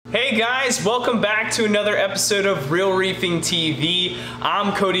Hey guys, welcome back to another episode of Real Reefing TV.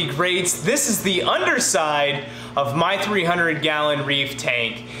 I'm Cody Grates. This is the underside of my 300-gallon reef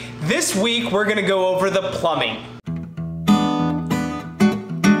tank. This week we're gonna go over the plumbing.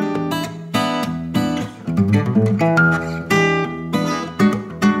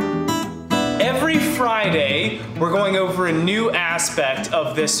 Every Friday, we're going over a new aspect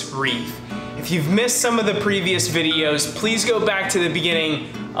of this reef. If you've missed some of the previous videos, please go back to the beginning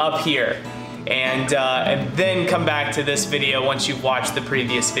up here and then come back to this video once you've watched the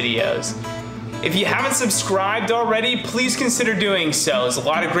previous videos. If you haven't subscribed already, please consider doing so. There's a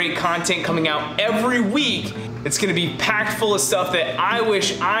lot of great content coming out every week. It's gonna be packed full of stuff that I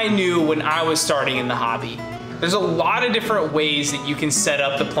wish I knew when I was starting in the hobby. There's a lot of different ways that you can set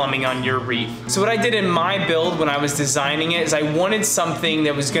up the plumbing on your reef. So what I did in my build when I was designing it is I wanted something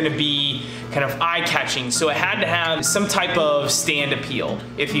that was gonna be kind of eye-catching. So it had to have some type of stand appeal,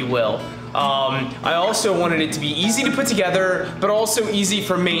 if you will. I also wanted it to be easy to put together, but also easy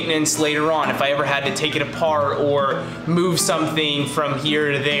for maintenance later on. If I ever had to take it apart or move something from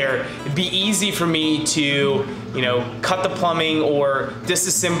here to there, it'd be easy for me to, cut the plumbing or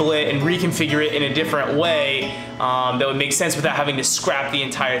disassemble it and reconfigure it in a different way that would make sense without having to scrap the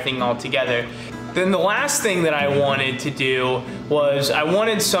entire thing altogether. Then the last thing that I wanted to do was I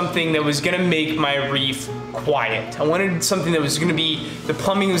wanted something that was gonna make my reef quiet. I wanted something that was gonna be, the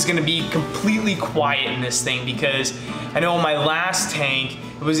plumbing was gonna be completely quiet in this thing, because I know in my last tank,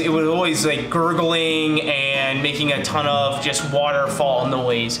 it was always like gurgling and making a ton of just waterfall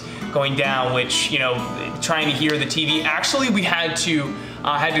noise going down, which, trying to hear the TV. Actually, we had to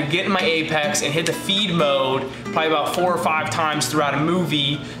get in my Apex and hit the feed mode probably about 4 or 5 times throughout a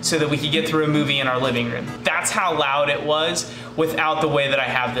movie so that we could get through a movie in our living room. That's how loud it was without the way that I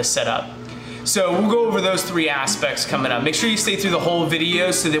have this set up. So we'll go over those 3 aspects coming up. Make sure you stay through the whole video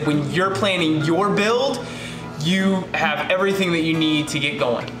so that when you're planning your build, you have everything that you need to get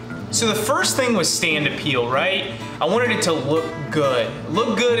going. So the first thing was stand appeal, right? I wanted it to look good.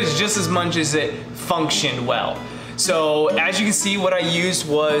 Look good is just as much as it functioned well. So as you can see, what I used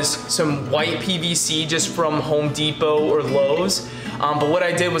was some white PVC just from Home Depot or Lowe's. But what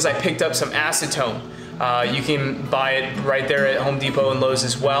I did was I picked up some acetone. You can buy it right there at Home Depot and Lowe's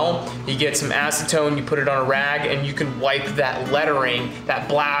as well. You get some acetone, you put it on a rag, and you can wipe that lettering, that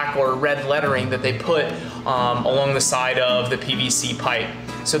black or red lettering that they put along the side of the PVC pipe.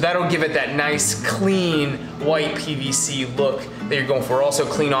 So that'll give it that nice, clean, white PVC look that you're going for. Also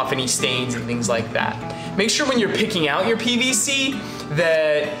clean off any stains and things like that. Make sure when you're picking out your PVC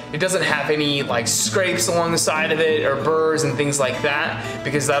that it doesn't have any like scrapes along the side of it or burrs and things like that,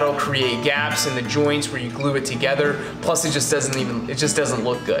 because that'll create gaps in the joints where you glue it together. Plus it just doesn't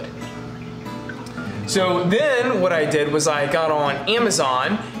look good. So then what I did was I got on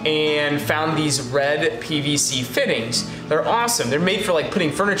Amazon and found these red PVC fittings. They're awesome. They're made for like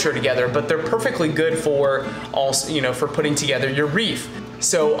putting furniture together, but they're perfectly good for also, for putting together your reef.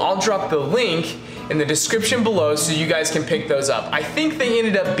 So I'll drop the link in the description below so you guys can pick those up. I think they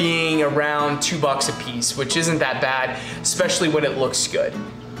ended up being around $2 a piece, which isn't that bad, especially when it looks good.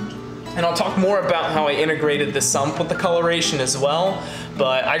 And I'll talk more about how I integrated the sump with the coloration as well,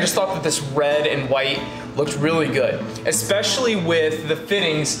 but I just thought that this red and white looked really good, especially with the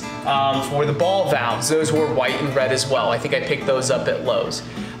fittings for the ball valves. Those were white and red as well. I think I picked those up at Lowe's.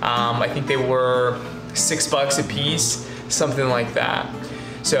 I think they were $6 a piece, something like that.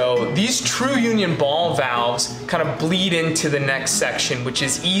 So these True Union ball valves kind of bleed into the next section, which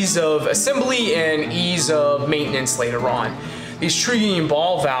is ease of assembly and ease of maintenance later on. These True Union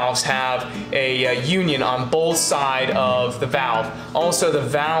ball valves have a union on both sides of the valve. Also, the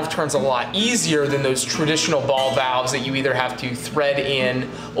valve turns a lot easier than those traditional ball valves that you either have to thread in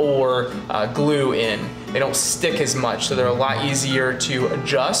or glue in. They don't stick as much, so they're a lot easier to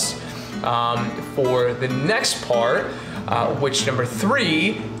adjust. For the next part, which number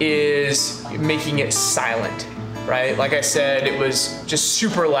 3 is making it silent. Right? Like I said, it was just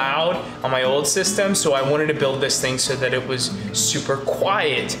super loud on my old system, so I wanted to build this thing so that it was super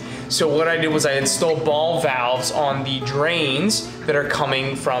quiet. So what I did was I installed ball valves on the drains that are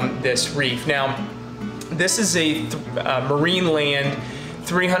coming from this reef. Now, this is a Marine Land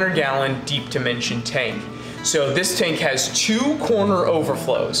 300-gallon deep dimension tank. So this tank has 2 corner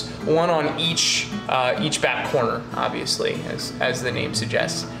overflows, one on each back corner, obviously, as the name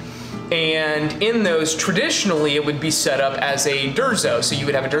suggests. And in those, traditionally, it would be set up as a Durzo. So you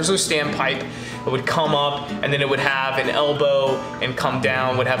would have a Durzo standpipe, it would come up, and then it would have an elbow and come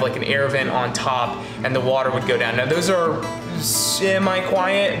down, would have like an air vent on top, and the water would go down. Now those are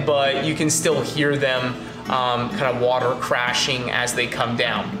semi-quiet, but you can still hear them kind of water crashing as they come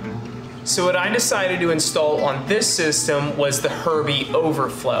down. So what I decided to install on this system was the Herbie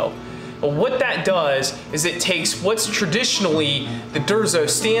overflow. Well, what that does is it takes what's traditionally the Durzo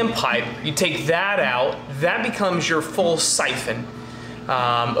standpipe, you take that out, that becomes your full siphon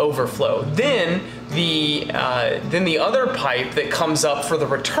overflow. Then the other pipe that comes up for the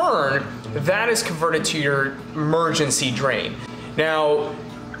return, that is converted to your emergency drain. Now,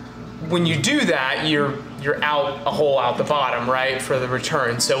 when you do that, you're out a hole out the bottom, right, for the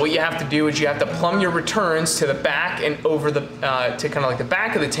return. So what you have to do is you have to plumb your returns to the back and over the, to kind of like the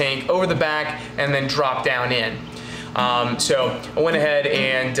back of the tank, over the back, and then drop down in. So I went ahead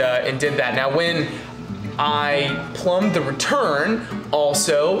and did that. Now when I plumbed the return,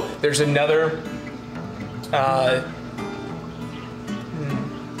 also, there's another,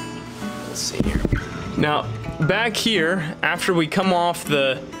 let's see here. Now, back here, after we come off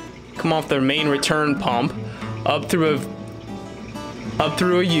the main return pump, up through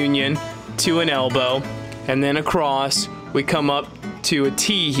a union to an elbow, and then across, we come up to a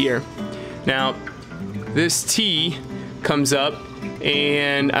T here. Now, this T comes up,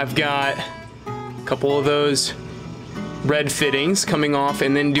 and I've got a couple of those red fittings coming off,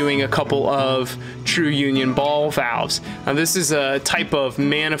 and then doing a couple of true union ball valves. Now, this is a type of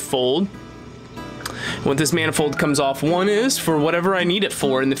manifold. What this manifold comes off, one is for whatever I need it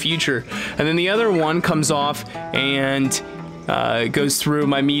for in the future, and then the other one comes off and goes through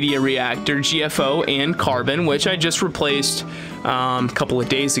my media reactor, GFO and carbon, which I just replaced a couple of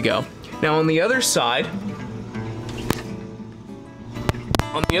days ago. Now on the other side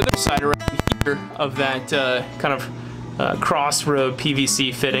around here of that kind of crossroad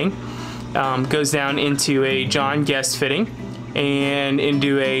PVC fitting, goes down into a John Guest fitting and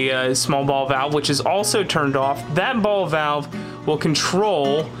into a small ball valve, which is also turned off. That ball valve will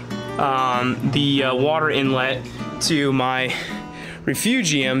control the water inlet to my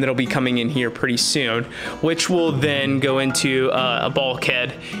refugium that'll be coming in here pretty soon, which will then go into a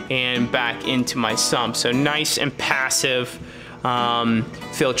bulkhead and back into my sump. So nice and passive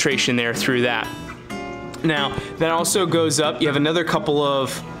filtration there through that. Now that also goes up, you have another couple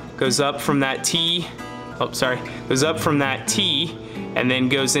of, goes up from that T, goes up from that T and then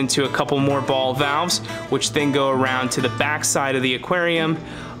goes into a couple more ball valves, which then go around to the back side of the aquarium,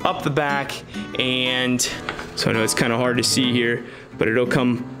 up the back, and so I know it's kind of hard to see here, but it'll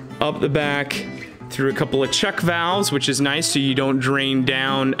come up the back through a couple of check valves, which is nice so you don't drain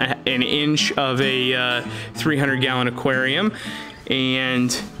down an inch of a 300-gallon aquarium,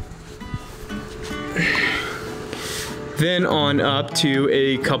 and then on up to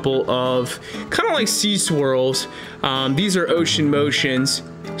a couple of kind of like sea swirls. These are ocean motions.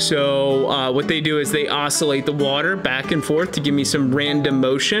 So what they do is they oscillate the water back and forth to give me some random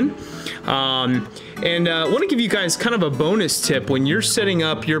motion. And I want to give you guys kind of a bonus tip when you're setting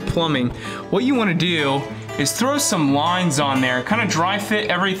up your plumbing. What you want to do is throw some lines on there, kind of dry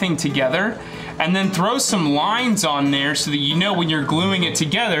fit everything together, and then throw some lines on there so that you know when you're gluing it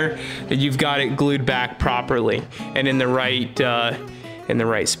together that you've got it glued back properly and in the right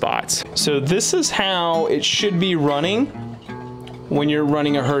spots. So this is how it should be running when you're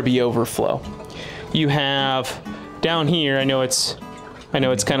running a Herbie overflow. You have down here, I know it's kind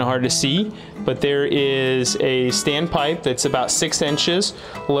of hard to see, but there is a standpipe that's about 6 inches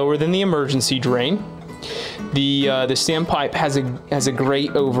lower than the emergency drain. The standpipe has a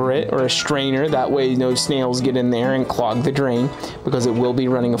grate over it, or a strainer, that way no snails get in there and clog the drain, because it will be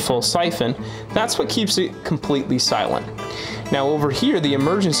running a full siphon. That's what keeps it completely silent. Now over here, the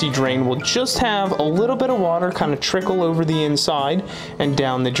emergency drain will just have a little bit of water kind of trickle over the inside and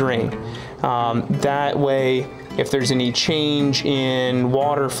down the drain. That way, if there's any change in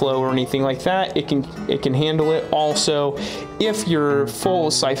water flow or anything like that, it can handle it. Also, if your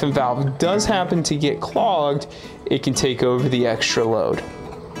full siphon valve does happen to get clogged, it can take over the extra load.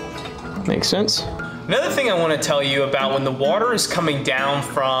 Make sense? Another thing I want to tell you about, when the water is coming down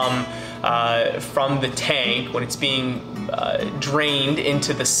from the tank, when it's being drained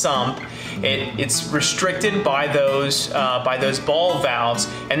into the sump, it's restricted by those ball valves,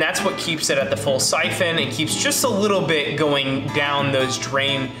 and that's what keeps it at the full siphon and keeps just a little bit going down those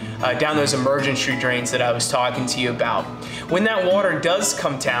down those emergency drains that I was talking to you about. When that water does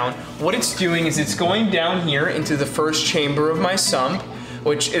come down, what it's doing is it's going down here into the first chamber of my sump,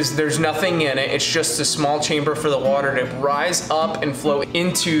 which is, there's nothing in it. It's just a small chamber for the water to rise up and flow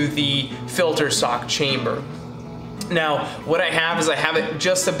into the filter sock chamber. Now, what I have is I have it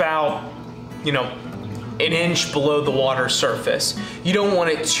just about, an inch below the water surface. You don't want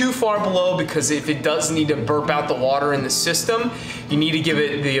it too far below, because if it does need to burp out the water in the system, you need to give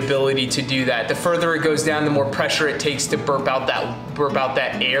it the ability to do that. The further it goes down, the more pressure it takes to burp out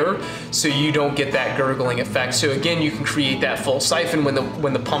that air, so you don't get that gurgling effect. So again, you can create that full siphon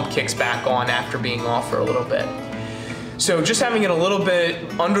when the pump kicks back on after being off for a little bit. So just having it a little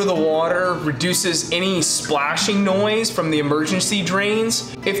bit under the water reduces any splashing noise from the emergency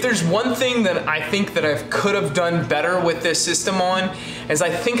drains. If there's one thing that I think that I could have done better with this system on, is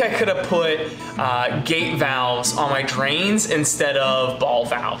I think I could have put gate valves on my drains instead of ball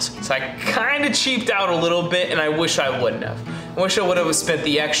valves. So I kind of cheaped out a little bit, and I wish I wouldn't have. I wish I would have spent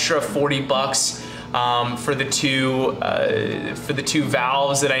the extra 40 bucks for the two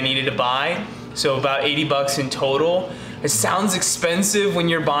valves that I needed to buy. So about 80 bucks in total. It sounds expensive when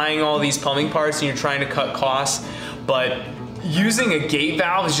you're buying all these plumbing parts and you're trying to cut costs, but using a gate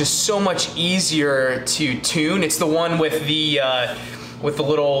valve is just so much easier to tune. It's the one with the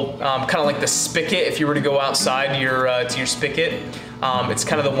little kind of like the spigot. If you were to go outside to your spigot, it's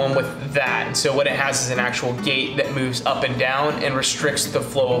kind of the one with that. And so what it has is an actual gate that moves up and down and restricts the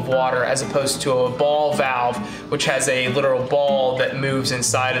flow of water, as opposed to a ball valve, which has a literal ball that moves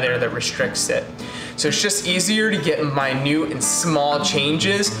inside of there that restricts it. So it's just easier to get minute and small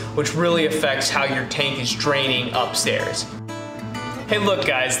changes, which really affects how your tank is draining upstairs. Hey look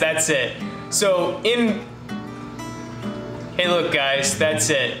guys, that's it. So hey look guys,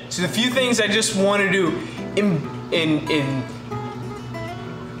 that's it. So the few things I just wanted to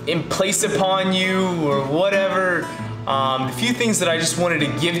place upon you, or whatever, the few things that I just wanted to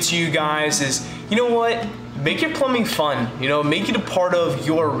give to you guys is, you know what? Make your plumbing fun, you know, make it a part of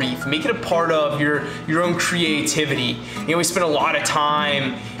your reef, make it a part of your own creativity. You know, we spend a lot of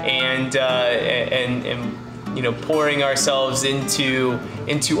time and you know, pouring ourselves into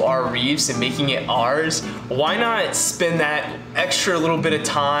our reefs and making it ours. Why not spend that extra little bit of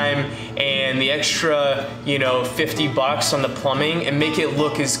time and the extra, you know, 50 bucks on the plumbing and make it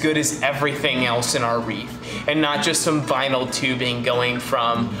look as good as everything else in our reef, and not just some vinyl tubing going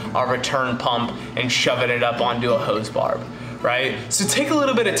from our return pump and shoving it up onto a hose barb, right? So take a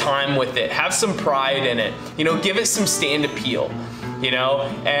little bit of time with it, have some pride in it, you know, give it some stand appeal, you know,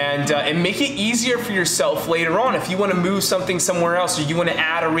 and make it easier for yourself later on. If you want to move something somewhere else, or you want to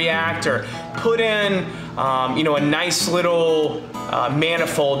add a reactor, put in you know, a nice little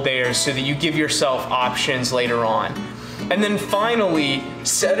manifold there, so that you give yourself options later on. And then finally,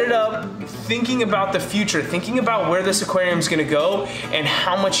 set it up thinking about the future, thinking about where this aquarium is going to go and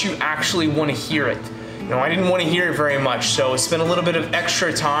how much you actually want to hear it. You know, I didn't want to hear it very much, so I spent a little bit of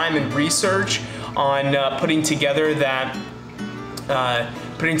extra time and research on putting together that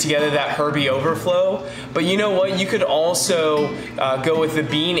Herbie overflow. But you know what? You could also go with the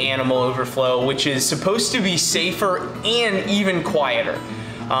bean animal overflow, which is supposed to be safer and even quieter,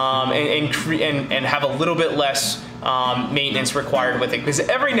 and have a little bit less maintenance required with it, because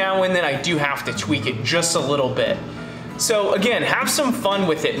every now and then I do have to tweak it just a little bit. So again, have some fun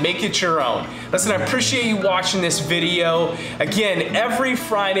with it, make it your own. Listen, I appreciate you watching this video. Again, every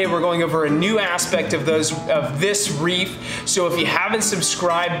Friday we're going over a new aspect of this reef. So if you haven't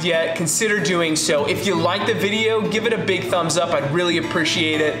subscribed yet, consider doing so. If you like the video, give it a big thumbs up, I'd really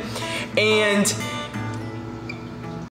appreciate it. And